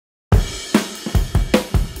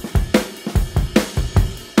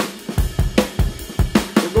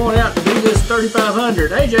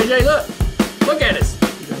3500. Hey, JJ, look. Look at us.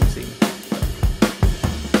 You don't see me.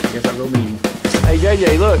 I guess I'll go meet him. Hey,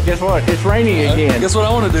 JJ, look. Guess what? It's raining again. Guess what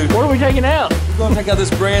I want to do? What are we taking out? We're going to take out this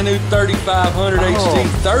brand new 3500 HD.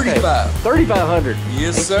 35. Okay. 3500.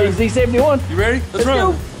 Yes, sir. Z71. You ready? Let's run.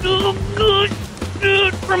 Go. Oh,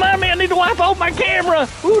 good. Remind me, I need to wipe off my camera.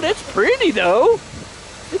 Ooh, that's pretty, though.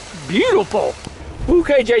 It's beautiful.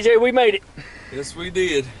 Okay, JJ, we made it. Yes, we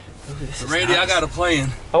did. Ooh, but Randy, nice. I got a plan.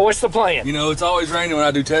 Oh, what's the plan? You know, it's always raining when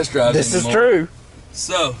I do test drives This anymore. is true.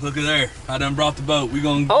 So, look at there. I done brought the boat. We're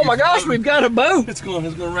going to... Oh, my gosh, we've got a boat. It's going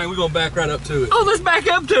to rain. We're going to back right up to it. Oh, let's back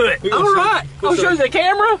up to it. All right. I'll show you the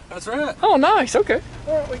camera? That's right. Oh, nice. Okay.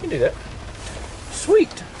 All right, we can do that.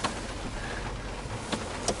 Sweet.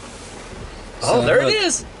 Oh, there it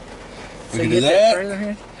is. We can do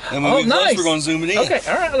that. And when we nice. close, we're going to zoom it in. Okay,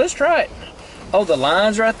 all right, let's try it. Oh, the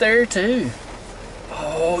line's right there, too.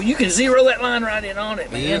 Oh, you can zero that line right in on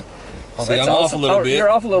it, man. Yeah. Oh, see, that's I'm awesome. off a little bit. You're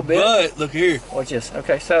off a little bit. But, look here. Watch this.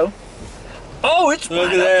 Okay, so. Oh, it's look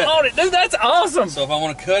right at that. on it. Dude, that's awesome. So if I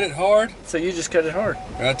want to cut it hard. So you just cut it hard.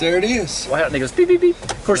 Right there it is. Wow, and it goes beep, beep, beep.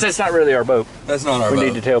 Of course, that's not really our boat. That's not our boat. We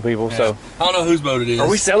need to tell people, yeah. so. I don't know whose boat it is. Are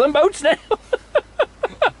we selling boats now?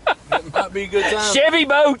 It might be a good time. Chevy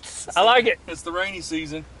boats. I like it. It's the rainy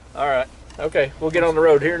season. All right. Okay, we'll get on the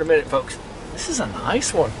road here in a minute, folks. This is a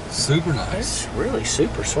nice one. Super nice. It's really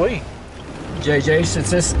super sweet. JJ,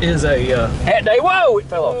 since this is a hat day, whoa, it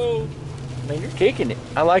fell off. Man, you're kicking it.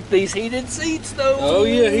 I like these heated seats, though. Oh,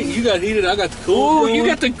 yeah, you got heated. I got the cool. Oh, you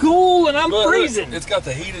got the cool, and I'm freezing. Look, it's got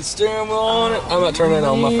the heated steering wheel on it. I'm not turning that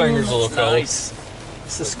on. My fingers a little cold. Nice.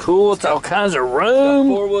 This is cool. It's all kinds of room.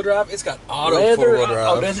 Four-wheel drive. It's got auto leather. four-wheel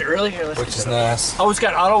drive. Oh, does it really? Here, which is nice. Oh, it's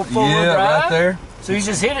got auto four-wheel drive? Yeah, right there. So you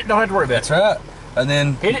just hit it, don't have to worry about it. That's right. And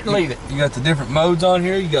then hit it and leave it. You got the different modes on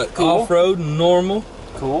here. You got off-road and normal.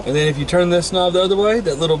 Cool. And then if you turn this knob the other way,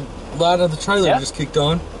 that little light of the trailer just kicked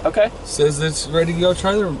on. Okay. Says it's ready to go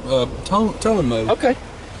trailer towing mode. Okay.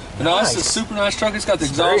 And nice. It's a super nice truck. It's got the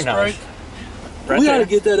exhaust brake. Right we there. ought to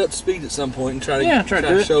get that up to speed at some point and try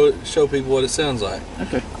to show people what it sounds like.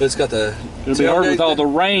 Okay. But it's got the... It'll be hard with all the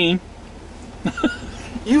rain.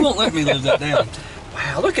 You won't let me live that down.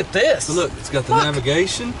 Wow, look at this. So look, it's got the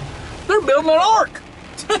navigation. They're building an ark.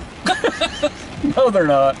 No, they're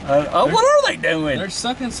not. What are they doing? They're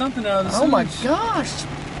sucking something out of the sewage. Oh my gosh.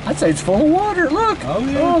 I'd say it's full of water. Look. Oh,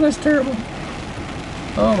 yeah. Oh, that's terrible.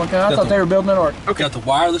 Oh my God, I thought they were building an ark. Okay. Got the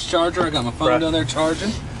wireless charger. I got my phone down there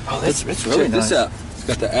charging. Oh, it's really nice. Check this out. It's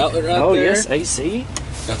got the outlet right there. Oh, yes, AC.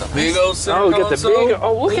 Got the big old center got the big.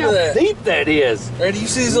 Oh, look how deep that is. Randy, you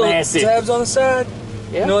see these little tabs on the side?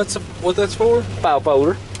 Yeah. You know what that's for? File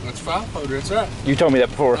folder. That's file folder. That's right. You told me that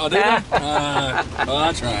before. Oh, did I? Well,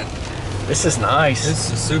 I tried. This is nice. This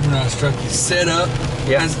is a super nice truck. You set up.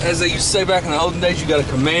 Yeah. As they used to say back in the olden days, you got a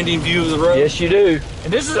commanding view of the road. Yes, you do.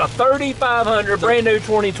 And this is a 3500 brand new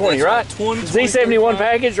 2020, right? 2020 Z71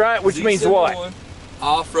 package, right? Which means what?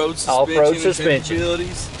 Off-road suspension. Off-road suspension.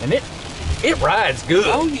 And it rides good.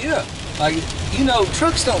 Oh yeah. Like, you know,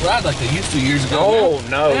 trucks don't ride like they used to years ago. Oh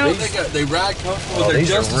no. Now they ride comfortable. Oh,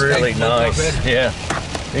 these are really nice. Yeah.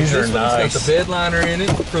 These are nice. It's got the bed liner in it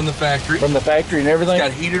from the factory. From the factory and everything? It's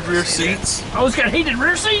got heated rear seats. Oh, it's got heated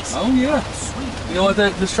rear seats? Oh, yeah. Sweet. You know what?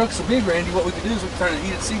 This truck's so big, Randy. What we could do is we can turn the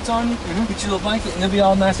heated seats on you, get you a little blanket, and they'll be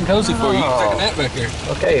all nice and cozy for you. You can take a nap back there.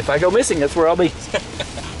 Okay, if I go missing, that's where I'll be.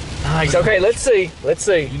 Nice. Okay, let's see. Let's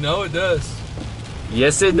see. You know it does.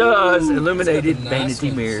 Yes, it does. Illuminated vanity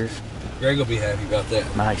mirrors. Greg will be happy about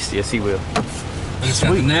that. Nice. Yes, he will. It's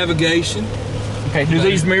got the navigation. Okay, do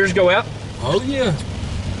these mirrors go out? Oh, yeah.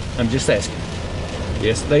 I'm just asking.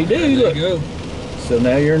 Yes, they do. There you go. So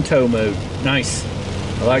now you're in tow mode. Nice.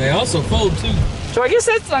 I like it. They also fold too. So I guess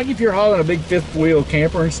that's like if you're hauling a big fifth wheel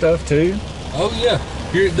camper and stuff too. Oh yeah.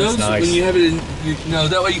 Here it does nice. when you have it in. You know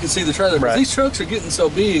that way you can see the trailer. Right. These trucks are getting so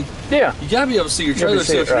big. Yeah. You gotta be able to see your trailer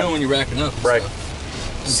so what you're doing when you're racking up. Right.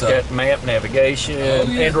 It's got map, navigation,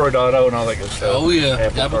 Android Auto, and all that good stuff. Oh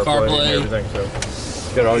yeah. Apple CarPlay and everything.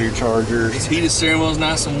 So got all your chargers. This heated steering wheel's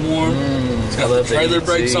nice and warm. It's got the trailer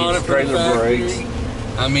brakes on it. Trailer brakes.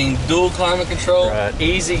 I mean, dual climate control. Right.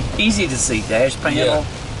 Easy to see dash panel. Yeah.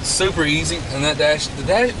 Super easy, and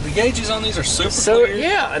the gauges on these are super clear.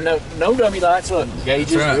 Yeah, and no dummy lights. Look,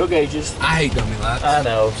 gauges, real gauges. I hate dummy lights. I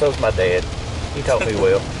know. So's my dad. He taught me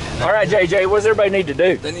well. All right, JJ, what does everybody need to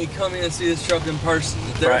do? They need to come in and see this truck in person.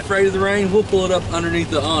 If they're afraid of the rain, we'll pull it up underneath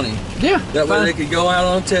the awning. Yeah. That way they could go out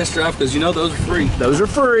on a test drive, because you know those are free. Those are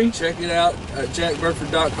free. Check it out at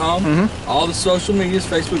jackburford.com. All the social medias,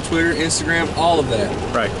 Facebook, Twitter, Instagram, all of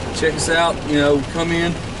that. Right. Check us out. You know, come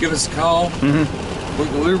in, give us a call.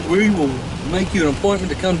 We will make you an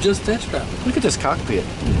appointment to come just test drive it. Look at this cockpit.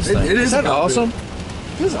 It is that awesome?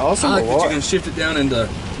 This is awesome. I like that you can shift it down into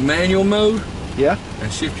manual mode. Yeah.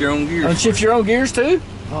 And shift your own gears. And shift your own gears too?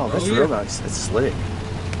 Oh, that's real nice. That's slick.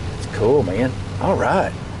 It's cool, man. All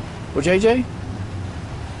right. Well, JJ?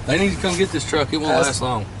 They need to come get this truck. It won't last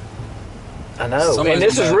long. I know. And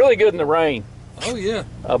this is really good in the rain. Oh yeah.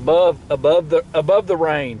 Above the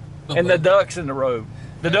rain. And the ducks in the road.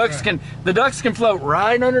 The ducks can float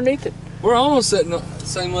right underneath it. We're almost at the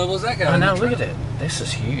same level as that guy. I know, look at that. This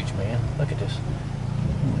is huge, man. Look at this.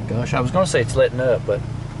 Oh my gosh. I was gonna say it's letting up, but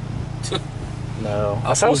no.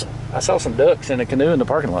 I saw some ducks in a canoe in the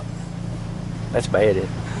parking lot. That's bad, isn't it?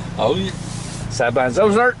 Oh yeah. Side by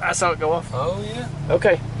Zozert, I saw it go off. Oh yeah.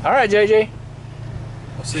 Okay. All right, JJ.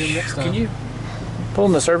 I'll see you next time. Can you pull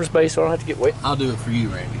in the service bay so I don't have to get wet? I'll do it for you,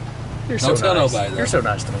 Randy. Don't tell nobody. You're so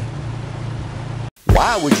nice to me.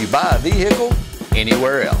 Why would you buy a vehicle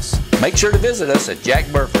anywhere else? Make sure to visit us at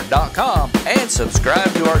jackburford.com and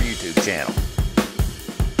subscribe to our YouTube channel.